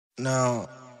Now,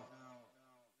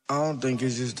 I don't think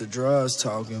it's just the drugs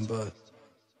talking, but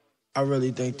I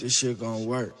really think this shit gonna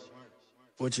work.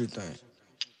 What you think?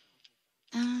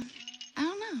 I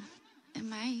don't know. It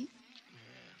might.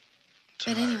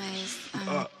 But anyways,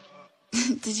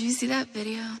 did you see that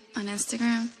video on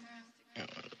Instagram?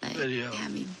 Like, Video? It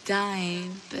had me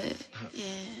dying, but yeah.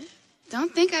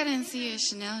 Don't think I didn't see your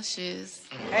Chanel shoes.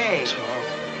 Hey.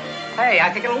 Hey, I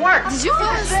think it'll work. Did you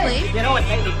fall asleep? You know what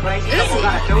made me crazy? Is We're it?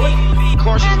 gonna do it. Of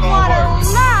course it's gonna What a work.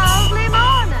 lovely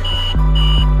morning.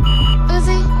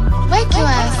 Uzi, wake your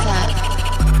ass up.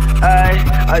 Hey,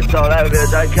 I told that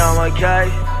bitch I count my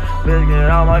cake. Bitch, get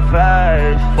on my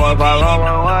face. Boy, fall on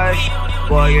my way.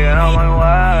 Boy, get on my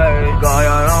way. Go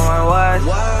out on my way.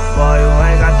 Boy, you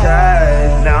ain't got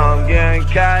taste. Now I'm getting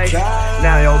cake.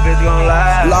 Now your bitch gon'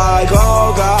 laugh. Like,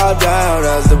 oh goddamn,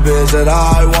 that's the bitch that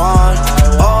I want.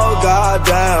 Oh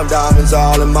goddamn, diamonds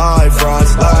all in my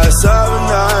fronts. Like 7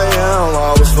 a.m.,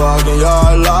 I was fucking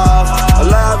your love.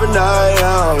 11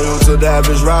 a.m., you took that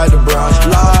bitch right to brunch.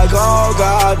 Like, oh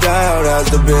goddamn,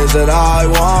 that's the bitch that I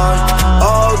want.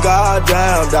 Oh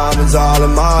goddamn, diamonds all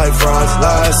in my fronts.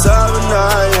 Like 7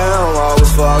 a.m., I was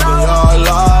fucking your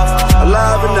love.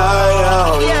 11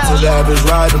 a.m., you took that bitch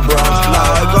right to brunch.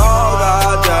 Like, oh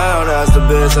goddamn, that's the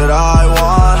bitch that I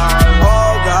want.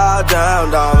 Oh goddamn,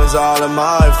 diamonds all in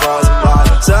my fronts.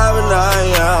 Like 7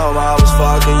 a.m., I was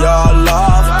fucking your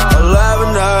love.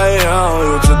 11 a.m.,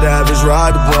 you took that bitch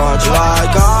right to brunch.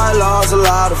 Like, I lost a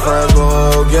lot of friends, but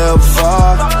who give a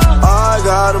fuck? I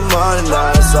got the money,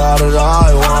 now that's all that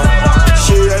I want.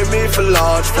 She ate me for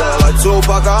lunch, felt like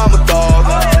Tupac, I'm a dog.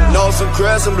 Know some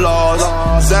Chris and blows,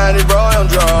 Sandy bro on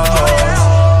drugs.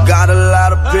 Got a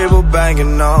lot of people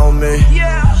banging on me.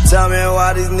 Tell me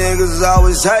why these niggas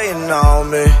always hating on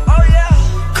me.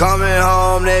 Coming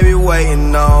home, they be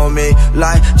waiting on me.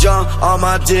 Like, jump on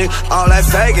my dick, all that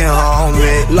faking on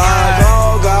me. Like,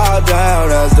 oh goddamn,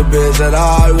 that's the bitch that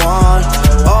I want.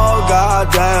 Oh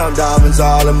goddamn, diamonds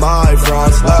all in my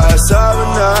fronts. Like 7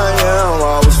 a.m.,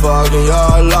 I was fucking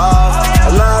your love.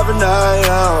 11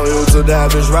 a.m., you took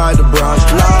that bitch right to brunch.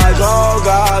 Like, oh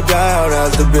goddamn,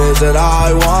 that's the bitch that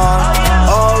I want.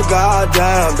 Oh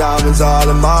goddamn, diamonds all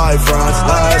in my fronts.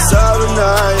 Like 7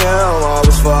 a.m., I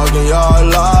was fucking your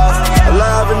love.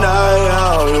 11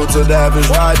 a.m., you took that bitch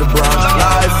right to brunch.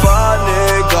 Like, fuck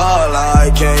nigga,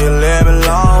 like, can you live me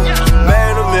long?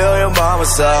 Made $1 million by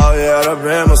myself, yeah, that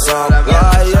been my song. Like,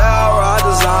 yeah, I ride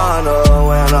designer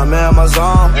when I'm in my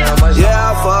zone.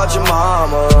 Yeah, I fuck your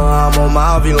mama, I'm on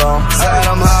my V-Long. Said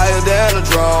I'm higher than a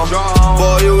drone,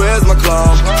 boy, you is my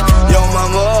clone. Yo,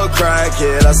 mama a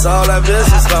crackhead, I saw that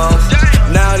bitch in stones.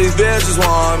 Now these bitches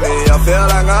want me, I feel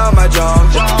like I'm at John.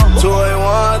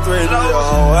 281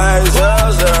 330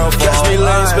 Catch me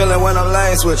lane spilling when I'm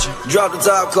lane switching. Drop the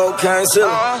top, cocaine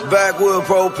ceiling. Backwood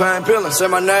propane peeling. Say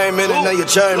my name in it, now you're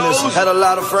chainless. Had a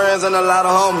lot of friends and a lot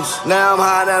of homies. Now I'm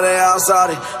high, now they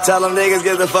outside it. Tell them niggas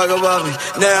get the fuck above me.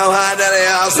 Now I'm high, now they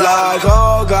outside. Like,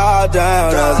 oh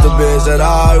goddamn, that's the bitch that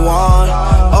I want.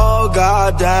 Oh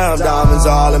goddamn, diamonds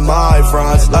all in my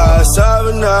fronts. Like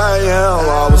 7 a.m.,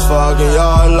 I was fucking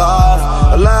your love.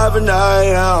 11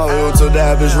 a.m., you took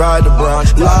that bitch right to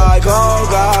brunch. Like, oh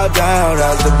goddamn,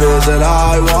 that's the bitch that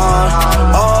I want.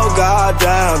 Oh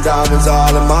goddamn, diamonds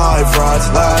all in my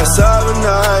fronts. Like 7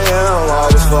 a.m.,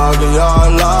 I was fucking your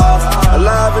love.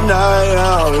 11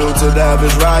 a.m., you took that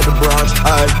bitch right to brunch.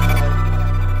 Ay.